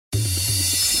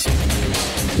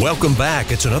Welcome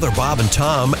back. It's another Bob and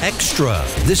Tom Extra.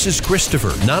 This is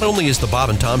Christopher. Not only is the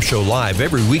Bob and Tom Show live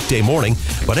every weekday morning,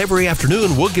 but every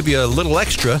afternoon we'll give you a little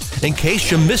extra in case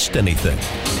you missed anything.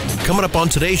 Coming up on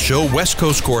today's show, West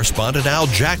Coast correspondent Al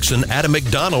Jackson at a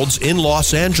McDonald's in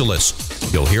Los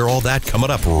Angeles. You'll hear all that coming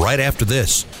up right after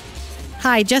this.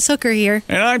 Hi, Jess Hooker here.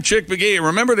 And I'm Chick McGee.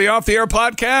 Remember the Off the Air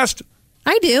podcast?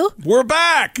 I do. We're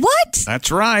back. What? That's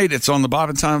right. It's on the Bob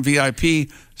and Tom VIP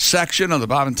section on the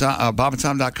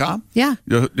bobandtom.com. Yeah.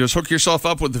 You just hook yourself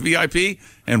up with the VIP,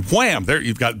 and wham, there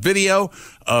you've got video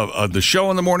of the show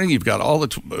in the morning. You've got all the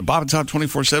Bob and Tom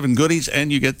 24/7 goodies,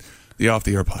 and you get the Off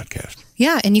the Air podcast.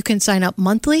 Yeah, and you can sign up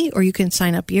monthly or you can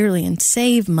sign up yearly and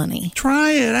save money.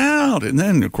 Try it out. And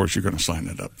then, of course, you're going to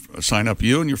sign up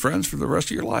you and your friends for the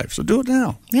rest of your life. So do it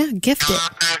now. Yeah, gift it.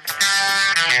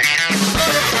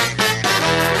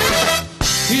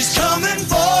 He's coming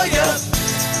for you.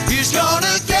 He's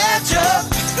gonna get you.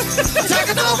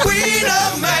 Taking the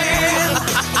Wiener Man.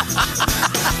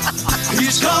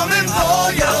 He's coming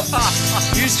for you.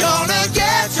 He's gonna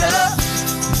get you.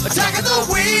 Attacking the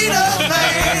Wiener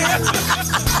Man.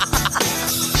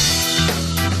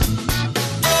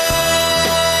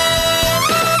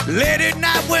 Late at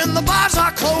night when the bars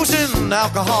are closing,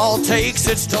 alcohol takes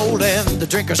its toll and the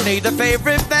drinkers need their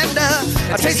favorite vendor,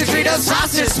 a tasty treat of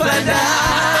sausage splendor.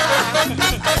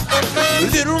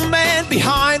 Little man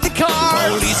behind the car,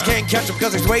 police can't catch him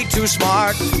because he's way too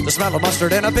smart. The smell of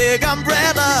mustard and a big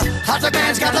umbrella, hot dog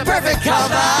man's got the perfect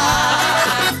cover.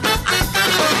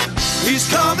 He's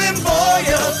coming for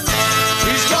you.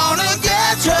 He's gonna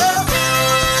get you.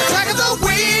 Attacking the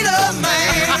Wiener Man.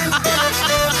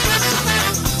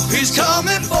 He's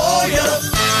coming for you.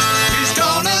 He's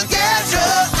gonna get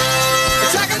you.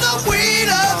 Attacking the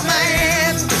Wiener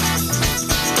Man.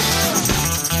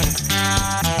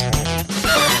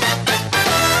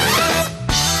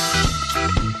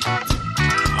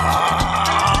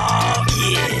 Oh,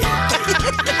 yeah.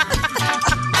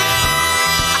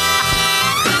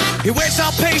 He waits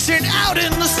outpatient out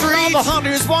in the street. All the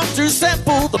hunters want to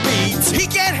sample the meat. He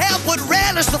can't help but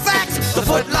relish the fact the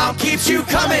footlong keeps you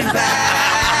coming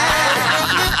back.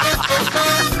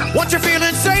 Once you're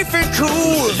feeling safe and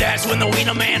cool, that's when the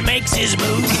Wiener Man makes his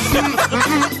move.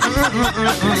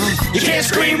 You can't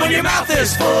scream when your mouth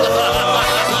is full.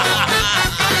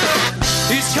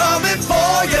 He's coming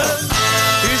for you.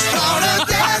 He's gonna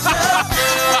get you.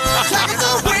 Attacking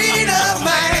the Wiener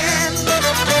Man.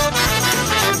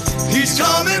 He's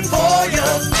coming for you.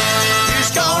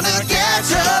 He's gonna get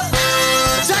you.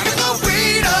 Attacking the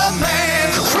Wiener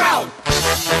Man. Crowd.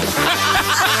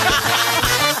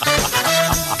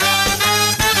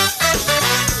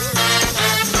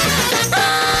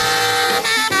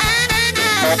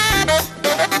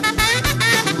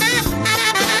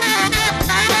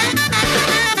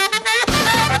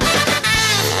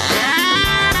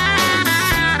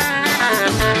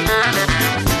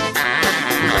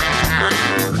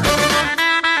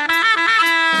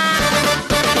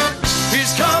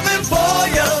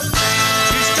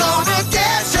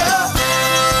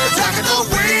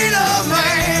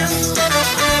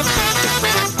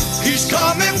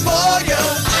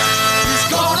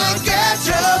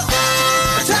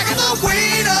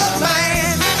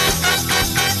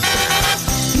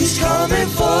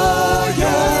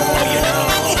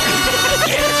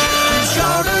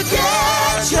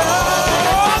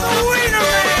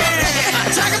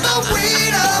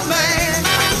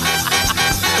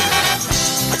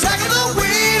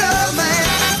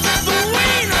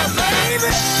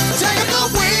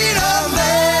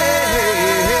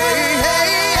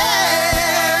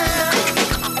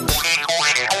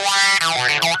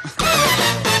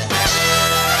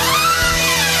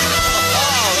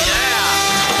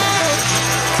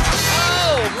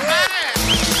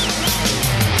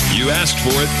 Asked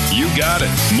for it, you got it.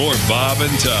 More Bob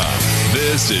and Tom.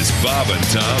 This is Bob and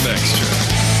Tom Extra.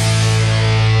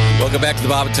 Welcome back to the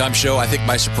Bob and Tom Show. I think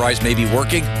my surprise may be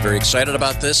working. Very excited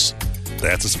about this.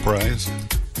 That's a surprise.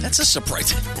 That's a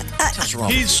surprise. What's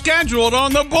wrong? He's scheduled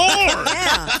on the board.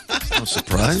 Yeah. No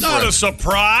surprise. Not a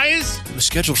surprise. It was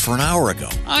scheduled for an hour ago.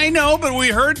 I know, but we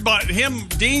heard about him.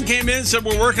 Dean came in and said,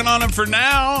 we're working on him for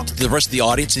now. Did the rest of the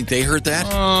audience think they heard that?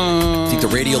 Think the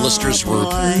radio listeners were...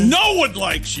 No one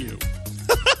likes you.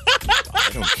 I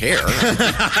don't care.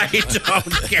 I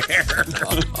don't care.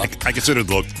 I consider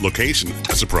the location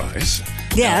a surprise.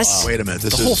 Yes. Wait a minute.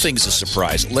 The whole thing's a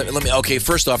surprise. Let me. Okay,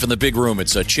 first off, in the big room,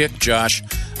 it's Chick, Josh.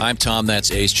 I'm Tom.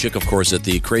 That's Ace. Chick, of course, at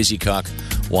the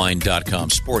crazycockwine.com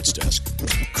sports desk.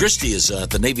 Christy is at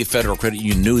the Navy Federal Credit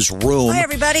Union newsroom. Hi,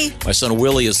 everybody. My son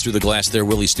Willie is through the glass there.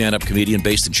 Willie, stand-up comedian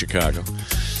based in Chicago.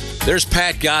 There's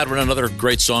Pat Godwin, another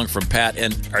great song from Pat.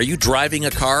 And are you driving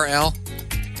a car, Al?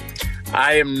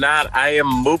 I am not. I am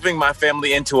moving my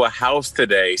family into a house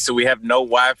today, so we have no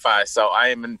Wi-Fi. So I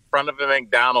am in front of a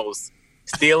McDonald's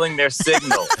stealing their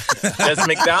signal. Does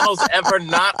McDonald's ever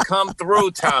not come through,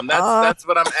 Tom? That's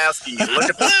what I'm asking you. Look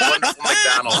at this wonderful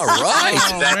McDonald's. All right.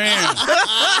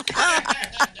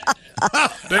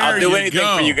 I'll do anything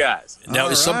for you guys. Now,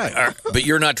 but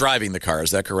you're not driving the car,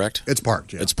 is that correct? It's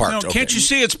parked, yeah. It's parked, No, okay. can't you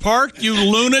see it's parked, you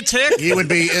lunatic? He would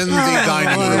be in the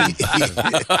dining room.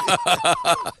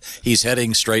 He's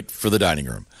heading straight for the dining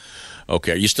room.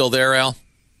 Okay, are you still there, Al?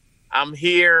 I'm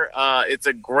here. It's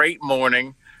a great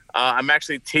morning. I'm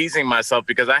actually teasing myself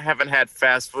because I haven't had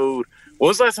fast food. When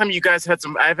was the last time you guys had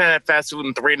some? I haven't had fast food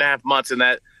in 3.5 months, and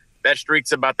that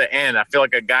streak's about to end. I feel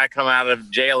like a guy coming out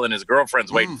of jail and his girlfriend's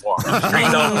waiting for him.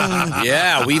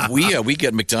 Yeah, we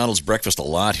get McDonald's breakfast a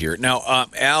lot here. Now,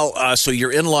 Al, so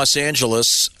you're in Los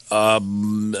Angeles,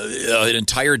 an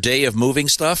entire day of moving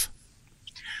stuff?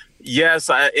 Yes,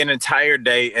 an entire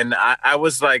day, and I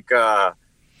was like, I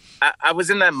was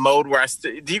in that mode where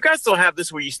do you guys still have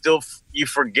this where you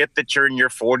forget that you're in your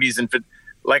 40s and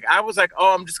like I was like,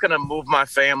 oh, I'm just gonna move my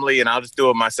family and I'll just do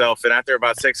it myself. And after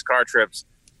about 6 car trips,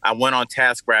 I went on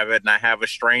TaskRabbit and I have a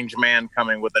strange man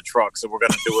coming with a truck, so we're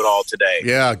gonna do it all today.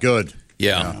 Yeah, good.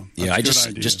 Yeah. I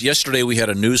just yesterday we had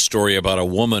a news story about a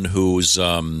woman whose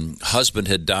husband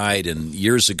had died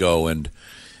years ago, and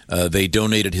they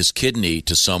donated his kidney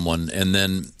to someone, and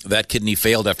then that kidney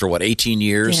failed after 18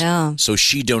 years. Yeah. So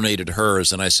she donated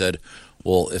hers, and I said,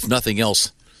 well, if nothing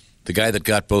else, the guy that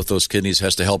got both those kidneys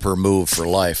has to help her move for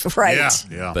life. Right.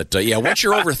 Yeah. But once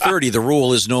you're over 30, the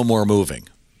rule is no more moving.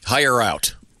 Hire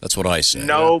out. That's what I say.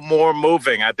 No more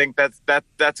moving. I think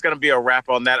that's going to be a wrap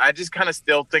on that. I just kind of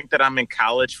still think that I'm in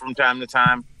college from time to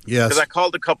time. Yes. Because I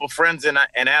called a couple friends and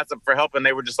asked them for help, and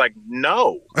they were just like,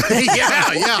 "No, Yeah.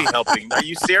 I won't be helping. Are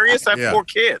you serious? I have 4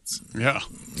 kids." Yeah.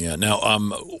 Yeah. Now,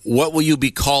 what will you be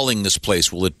calling this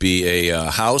place? Will it be a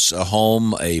house, a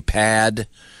home, a pad?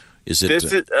 Is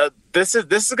it? This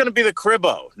is going to be the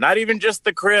cribbo. Not even just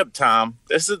the crib, Tom.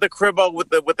 This is the cribbo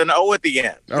with an O at the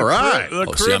end. All right.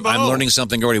 See, I'm learning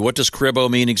something already. What does cribbo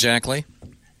mean exactly?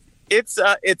 It's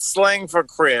slang for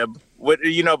crib. But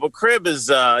crib is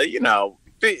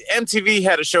MTV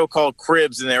had a show called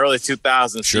Cribs in the early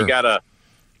 2000s. Sure. So you got to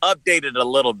update it a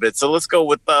little bit. So let's go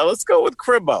with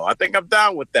cribbo. I think I'm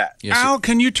down with that. Yes. Al,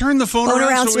 can you turn the phone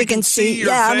around so we can see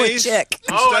your I'm with face Chick.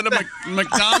 instead of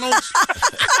McDonald's?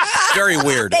 Very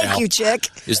weird. Thank Al. you, Chick.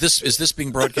 Is this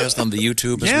being broadcast on the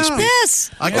YouTube? Yeah. As we speak?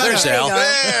 Yes. There's Al.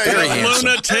 Very handsome.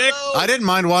 Lunatic. I didn't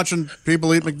mind watching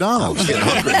people eat McDonald's.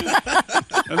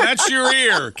 And that's your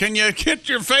ear. Can you get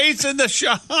your face in the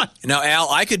shot? Now, Al,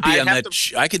 I could be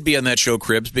I could be on that show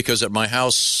Cribs because at my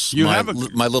house,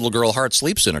 my little girl Hart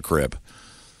sleeps in a crib.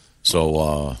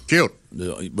 So Cute.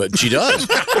 But she does.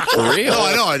 For real. No,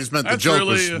 I know. I just meant the That's joke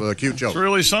really, was a cute joke. It's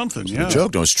really something. Yeah. The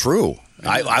joke, no, it's true.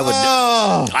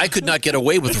 I could not get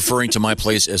away with referring to my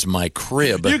place as my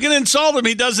crib. You can insult him.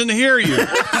 He doesn't hear you.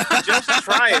 Just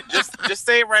try it. Just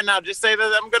say it right now. Just say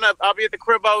that I'll be at the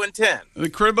cribbo in 10. The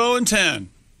cribbo in 10.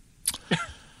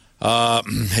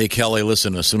 Hey, Kelly,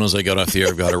 listen, as soon as I get off the air,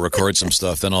 I've got to record some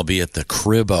stuff. Then I'll be at the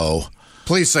cribbo.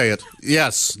 Please say it.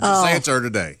 Yes. Just say it to her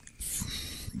today.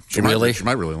 She might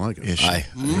really like it.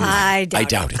 I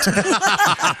doubt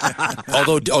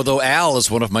it. Although Al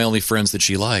is one of my only friends that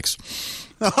she likes.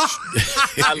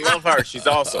 I love her. She's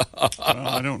awesome.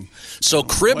 I don't. So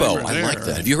cribbo, Flavor I there. like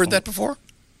that. Have you heard that before?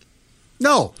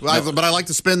 No, but I like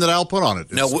the spin that Al put on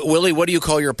it. Now, Willie, what do you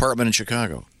call your apartment in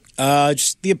Chicago?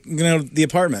 Just the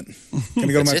apartment.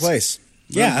 Gonna go to my place.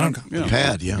 Yeah, I don't. Yeah.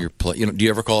 Pad. Yeah. Do you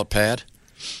ever call it pad?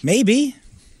 Maybe.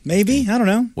 I don't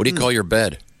know. What do you call your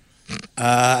bed?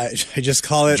 I just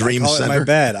call it. Dream I call it Center? my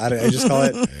bed. I just call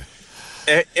it.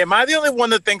 Am I the only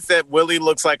one that thinks that Willie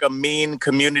looks like a mean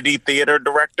community theater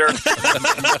director?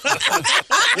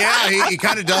 Yeah, he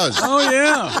kind of does. Oh,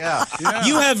 yeah.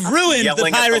 You have ruined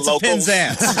Yelling the at the Pirates of locals.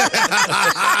 Penzance.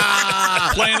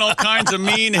 Playing all kinds of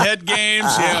mean head games.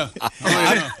 Yeah. Oh,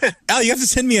 yeah. Al, you have to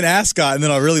send me an ascot, and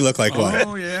then I'll really look like one.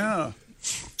 Oh, yeah.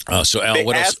 So Al, The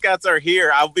what else? ascots are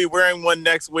here. I'll be wearing one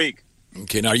next week.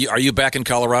 Okay, now are you back in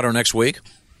Colorado next week?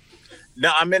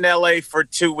 No, I'm in LA for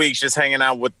 2 weeks, just hanging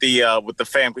out with the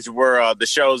fam because the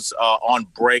show's on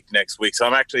break next week. So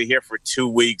I'm actually here for 2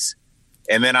 weeks,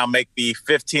 and then I'll make the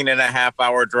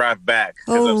 15-and-a-half-hour drive back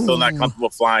because I'm still not comfortable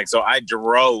flying. So I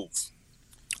drove.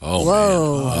 Oh,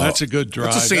 Whoa. man. That's a good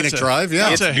drive. It's a scenic drive,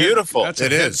 yeah. It's beautiful. It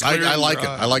is. I like it.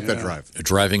 I like that drive.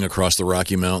 Driving across the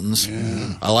Rocky Mountains.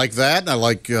 I like that. I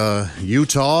like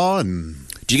Utah and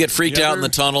Do you get freaked out in the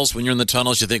tunnels? When you're in the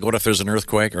tunnels, you think, what if there's an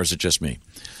earthquake, or is it just me?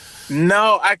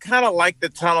 No, I kind of like the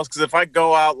tunnels because if I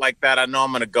go out like that, I know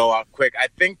I'm going to go out quick. I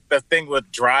think the thing with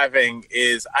driving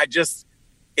is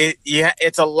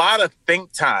it's a lot of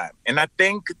think time. And I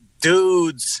think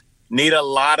dudes need a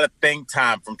lot of think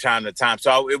time from time to time.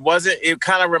 So it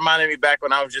kind of reminded me back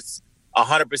when I was just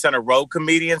 100% a road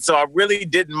comedian. So I really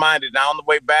didn't mind it. Now on the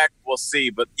way back, we'll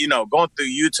see. But, going through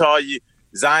Utah,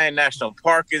 Zion National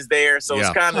Park is there, so it's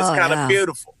kind of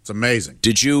beautiful. It's amazing.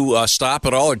 Did you stop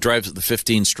at all or drive the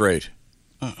 15 straight?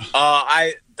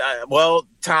 Well,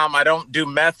 Tom, I don't do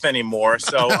meth anymore,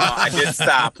 so I did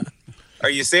stop. Are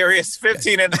you serious?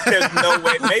 15 and there's no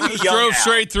way. Maybe young drove Al.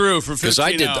 straight through for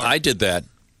 15 hours. I did that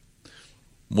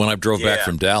when I drove back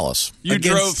from Dallas. You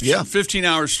drove 15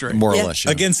 hours straight. More or less.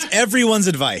 Yeah. Against everyone's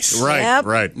advice.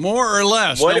 Right. More or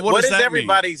less. What is that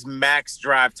everybody's max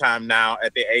drive time now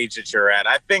at the age that you're at?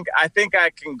 I think I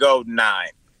can go 9.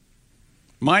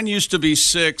 Mine used to be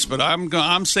 6, but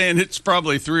I'm saying it's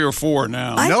probably 3 or 4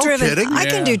 now. Kidding. I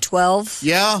can do 12.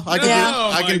 Yeah,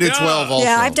 I can do 12 also.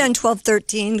 Yeah, I've done 12,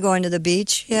 13 going to the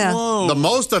beach. Yeah. Whoa. The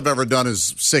most I've ever done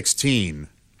is 16.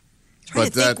 I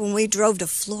think when we drove to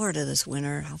Florida this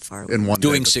winter, how far in one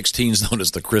doing day. 16 is known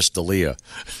as the Chris D'Elia.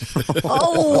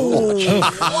 Oh,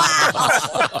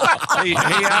 Hey,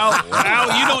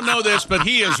 Al, you don't know this, but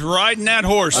he is riding that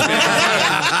horse, man.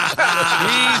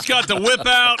 He's got the whip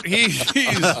out. He's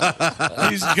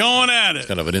going at it. It's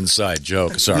kind of an inside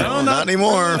joke. Sorry. No, not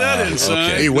anymore. That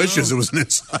inside. He wishes it was an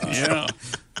inside. Yeah.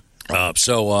 Al,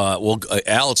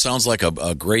 it sounds like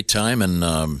a great time, and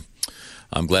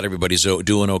I'm glad everybody's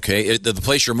doing okay. The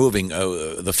place you're moving,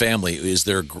 the family, is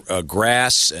there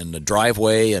grass and a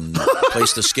driveway and a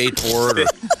place to skateboard?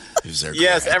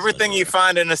 Yes, everything you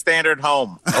find in a standard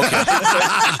home. Okay.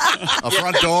 A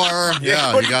front door.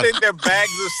 Yeah, you think they're bags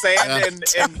of sand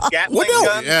and Gatling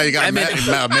guns? Yeah, you got mailbox,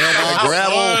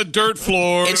 gravel, dirt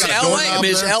floor. It's L.A.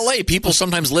 It's L.A. People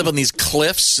sometimes live on these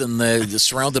cliffs and they're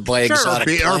surrounded by exotic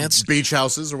plants. Or beach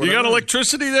houses or whatever. You got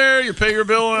electricity there? You pay your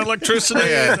bill on electricity?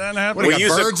 That happens? What, you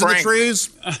got birds in the trees?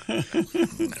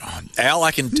 Al,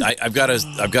 I've got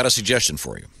a suggestion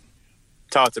for you.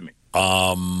 Talk to me.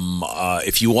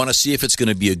 If you want to see if it's going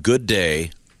to be a good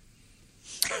day,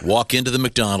 walk into the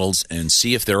McDonald's and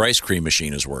see if their ice cream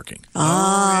machine is working.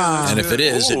 And if it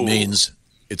is, it means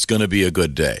it's going to be a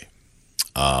good day.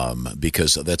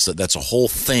 Because that's a whole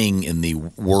thing in the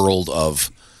world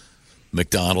of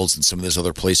McDonald's and some of those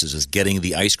other places is getting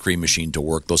the ice cream machine to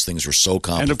work. Those things are so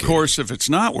complicated. And of course, if it's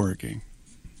not working,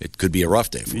 it could be a rough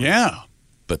day for you. Yeah.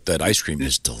 But that ice cream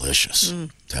is delicious.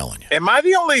 I'm telling you. Am I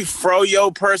the only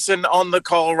Froyo person on the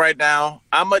call right now?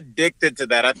 I'm addicted to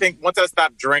that. I think once I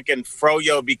stopped drinking,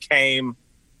 Froyo became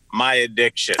my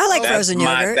addiction. I like frozen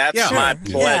yogurt. That's my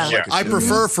pleasure. Yeah. I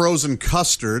prefer frozen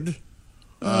custard,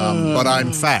 but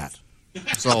I'm fat.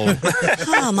 So,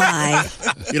 oh my!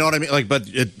 You know what I mean? But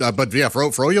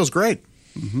Froyo's great.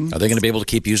 Mm-hmm. Are they going to be able to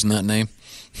keep using that name?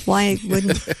 Why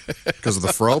wouldn't? Because of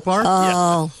the fro part.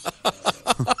 Oh.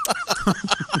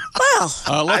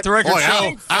 Well, let the record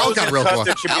show. Al got real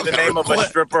custard should be the name of a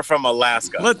stripper from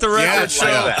Alaska. Let the record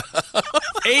show.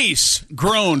 Ace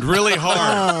groaned really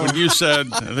hard when you said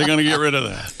they're going to get rid of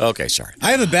that. Okay, sorry.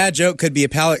 I have a bad joke. Could be a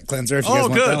palate cleanser. If you guys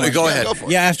want good. that one. Go ahead.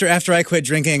 Yeah, after I quit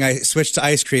drinking, I switched to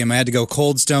ice cream. I had to go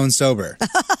Cold Stone sober.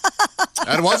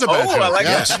 That was a bad joke. I like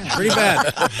that. Pretty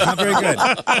bad. Not very good.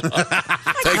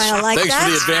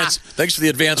 Thanks for the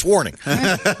advance warning.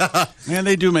 Man,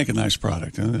 they do make a nice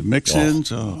product. Mix-ins.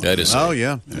 That is. Oh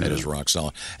yeah, that is rock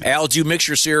solid. Al, do you mix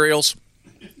your cereals?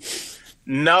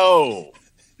 No.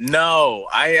 And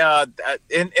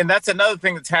that's another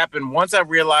thing that's happened. Once I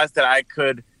realized that I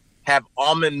could have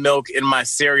almond milk in my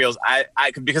cereals,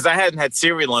 I could, because I hadn't had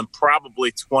cereal in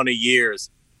probably 20 years.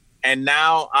 And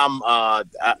now I'm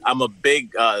a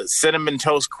big Cinnamon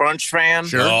Toast Crunch fan,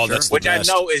 which I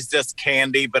know is just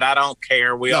candy, but I don't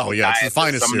care. It's the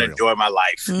finest I'm going to cereal. enjoy my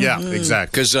life. Mm-hmm. Yeah,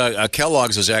 exactly. Because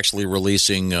Kellogg's is actually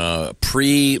releasing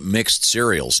pre-mixed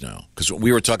cereals now. Because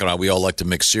we were talking about we all like to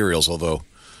mix cereals, although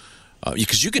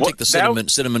because you can take the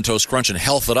Cinnamon Toast Crunch and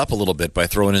health it up a little bit by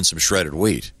throwing in some shredded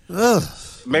wheat.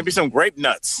 Maybe some grape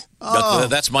nuts.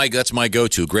 That's my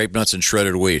go-to: grape nuts and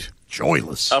shredded wheat.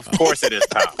 Joyless. Of course it is,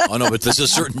 Tom. Oh, no, but there's a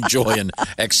certain joy in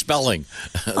expelling.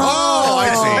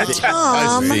 I see.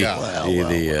 Tom.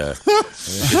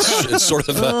 It's sort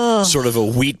of a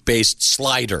wheat-based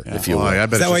slider, if you will. I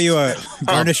bet Is that why you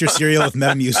garnish your cereal with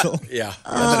Metamucil? Yeah.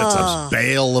 I bet it's a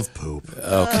bale of poop.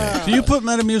 Okay. Do you put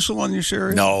Metamucil on your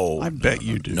cereal? No. I bet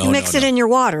you do. No, You mix it in your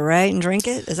water, right, and drink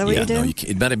it? Is that what you do? No,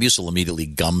 Metamucil immediately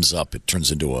gums up. It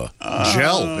turns into a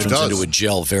Gel. It does. into a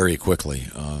gel very quickly.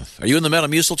 Are you in the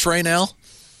Metamucil train, Al?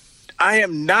 I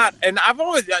am not. And I've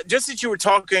always, just as you were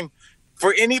talking,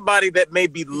 for anybody that may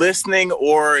be listening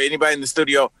or anybody in the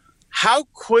studio, how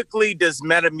quickly does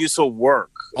Metamucil work?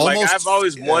 I've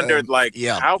always wondered,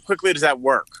 how quickly does that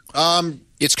work?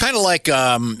 It's kind of like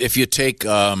if you take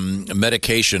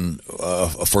medication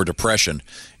for depression.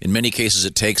 In many cases,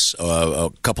 it takes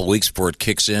a couple weeks before it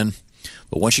kicks in.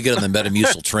 But once you get on the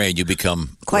Metamucil train, you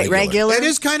become quite regular. It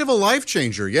is kind of a life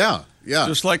changer, yeah.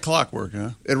 Just like clockwork, huh?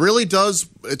 It really does.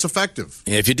 It's effective.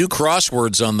 If you do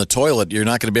crosswords on the toilet, you're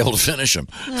not going to be able to finish them.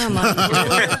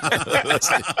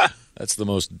 That's the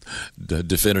most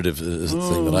definitive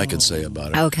thing that I can say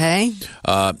about it. Okay.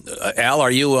 Al,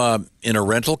 are you in a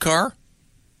rental car?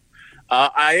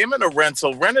 I am in a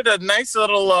rental. Rented a nice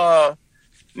little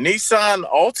Nissan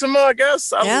Altima, I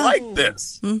guess. I like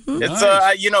this. Mm-hmm. It's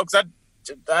because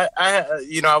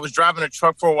I was driving a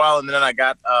truck for a while, and then I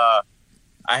got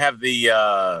I have the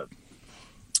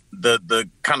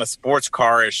kind of sports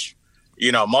car-ish,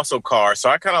 muscle car. So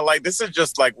I kind of like, this is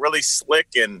just like really slick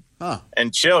and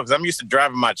chill, because I'm used to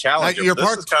driving my Challenger.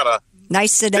 This is kind of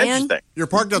nice sedan. You're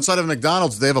parked outside of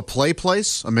McDonald's. They have a play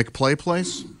place, a McPlay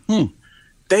place.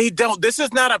 They don't. This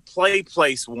is not a play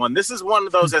place one. This is one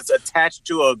of those that's attached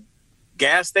to a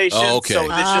gas station. Oh, okay. So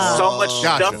there's just so much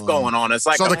stuff going on. It's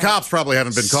like the cops probably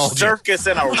haven't been called. Circus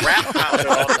and a rap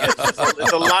concert.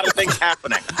 There's a lot of things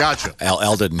happening. Gotcha.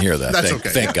 Al didn't hear that. That's okay.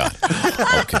 Thank God.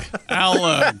 Okay.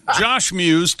 Al, Josh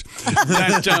mused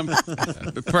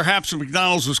that perhaps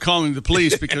McDonald's was calling the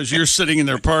police because you're sitting in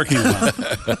their parking lot.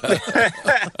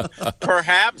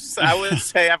 Perhaps. I would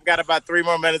say I've got about 3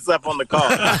 more minutes left on the call.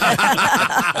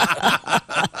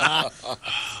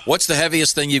 What's the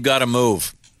heaviest thing you've got to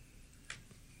move?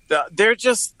 They're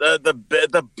just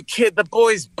the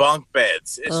boys' bunk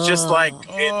beds. It's just like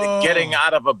getting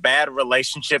out of a bad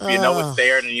relationship. You know it's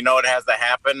there, and you know it has to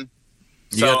happen.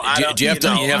 You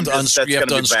have to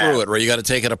unscrew it, right? You got to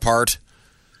take it apart.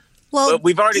 Well,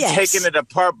 we've already taken it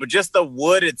apart, but just the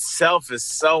wood itself is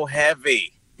so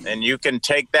heavy. And you can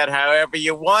take that however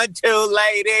you want to,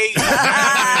 lady.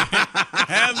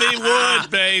 Heavy wood,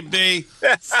 baby.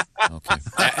 Okay.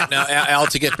 Now, Al,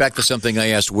 to get back to something I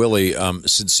asked Willie,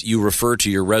 since you refer to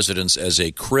your residence as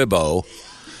a cribbo,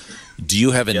 do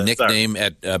you have a nickname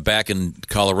back in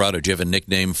Colorado? Do you have a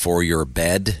nickname for your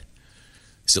bed?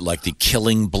 Is it like the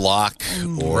Killing Block?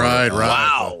 Or, right.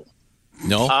 Wow.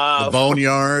 No? The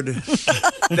Boneyard.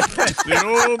 The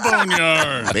old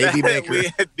Boneyard. Baby Maker.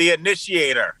 The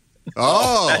Initiator.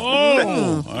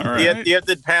 Oh. All right. You have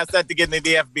to pass that to get into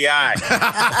the FBI.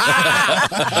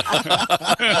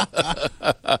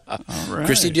 All right.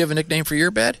 Christy, do you have a nickname for your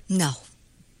bed? No.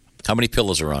 How many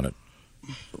pillows are on it?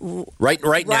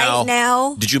 Right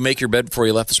now. Did you make your bed before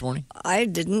you left this morning? I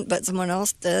didn't, but someone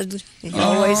else did. He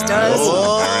always does.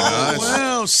 Very nice.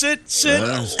 Well, sit, stay.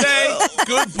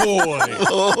 Good boy.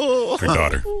 Her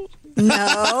daughter.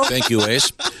 No. Thank you,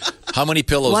 Ace. How many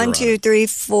pillows are on 1, 2, 3,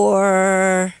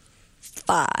 4,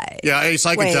 5. Yeah, Ace,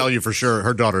 I can tell you for sure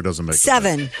her daughter doesn't make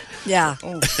 7. Yeah.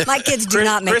 My kids do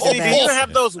not make Christy, the do you bed.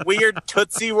 have those weird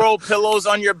Tootsie Roll pillows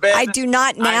on your bed? I do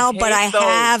not now, but I those.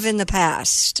 have in the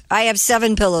past. I have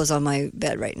 7 pillows on my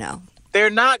bed right now. They're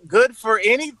not good for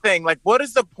anything. Like, what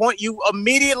is the point? You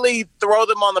immediately throw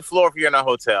them on the floor if you're in a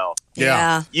hotel.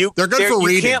 Yeah. They're good for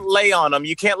reading. You can't lay on them.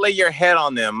 You can't lay your head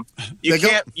on them. You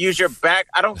can't use your back.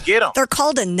 I don't get them. They're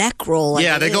called a neck roll.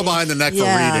 Yeah, they go behind the neck for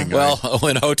reading. Well,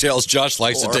 in hotels, Josh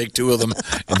likes to take 2 of them,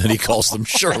 and then he calls them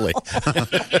Shirley.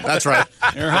 That's right.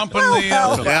 You're humping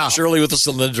the Shirley with the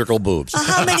cylindrical boobs.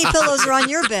 How many pillows are on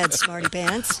your bed, Smarty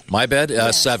Pants? My bed?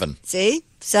 7. See?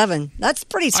 7. That's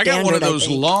pretty standard. I got one of those I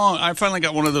think. long. I finally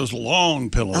got one of those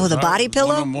long pillows. Oh, the body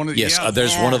pillow? Yes,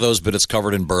 there's one of those, but it's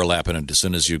covered in burlap, and as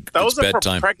soon as those it's are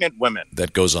bedtime, for pregnant women.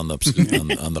 that goes on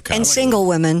the on the couch. And single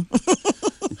women.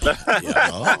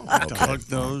 Hug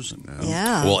those.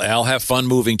 Yeah. Well, Al, have fun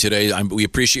moving today. We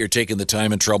appreciate you taking the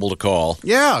time and trouble to call.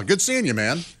 Yeah, good seeing you,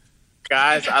 man.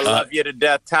 Guys, I love you to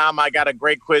death. Tom, I got a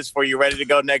great quiz for you ready to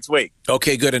go next week.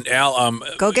 Okay, good. And Al,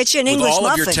 go get you an with English all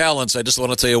muffin. of your talents, I just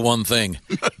want to tell you one thing.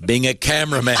 Being a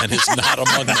cameraman is not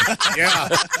among them. Yeah.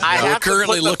 We're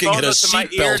currently looking at a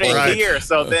seatbelt. Right here,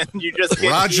 so then you just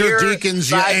get Roger ear, Deakins, you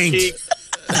side ain't. cheek.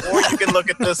 or you can look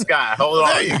at this guy. Hold on.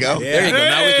 There you go. There you go.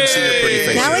 Now we can see your pretty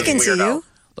face. Now we can see you.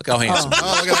 Look how handsome.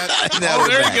 Oh, look at that.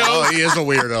 There you go. Oh, he is a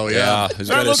weirdo, yeah.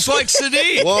 That looks like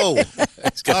Sadiq. Whoa.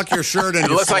 Tuck your shirt in.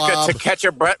 It looks like a To Catch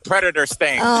a Predator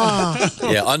stain.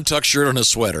 Yeah, untucked shirt and a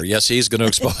sweater. Yes, he's going to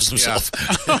expose himself.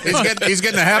 He's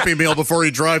getting a Happy Meal before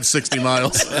he drives 60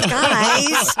 miles.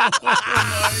 Guys.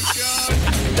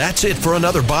 That's it for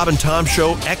another Bob and Tom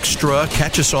Show Extra.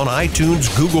 Catch us on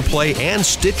iTunes, Google Play, and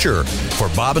Stitcher. For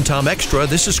Bob and Tom Extra,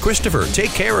 this is Christopher.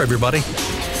 Take care, everybody.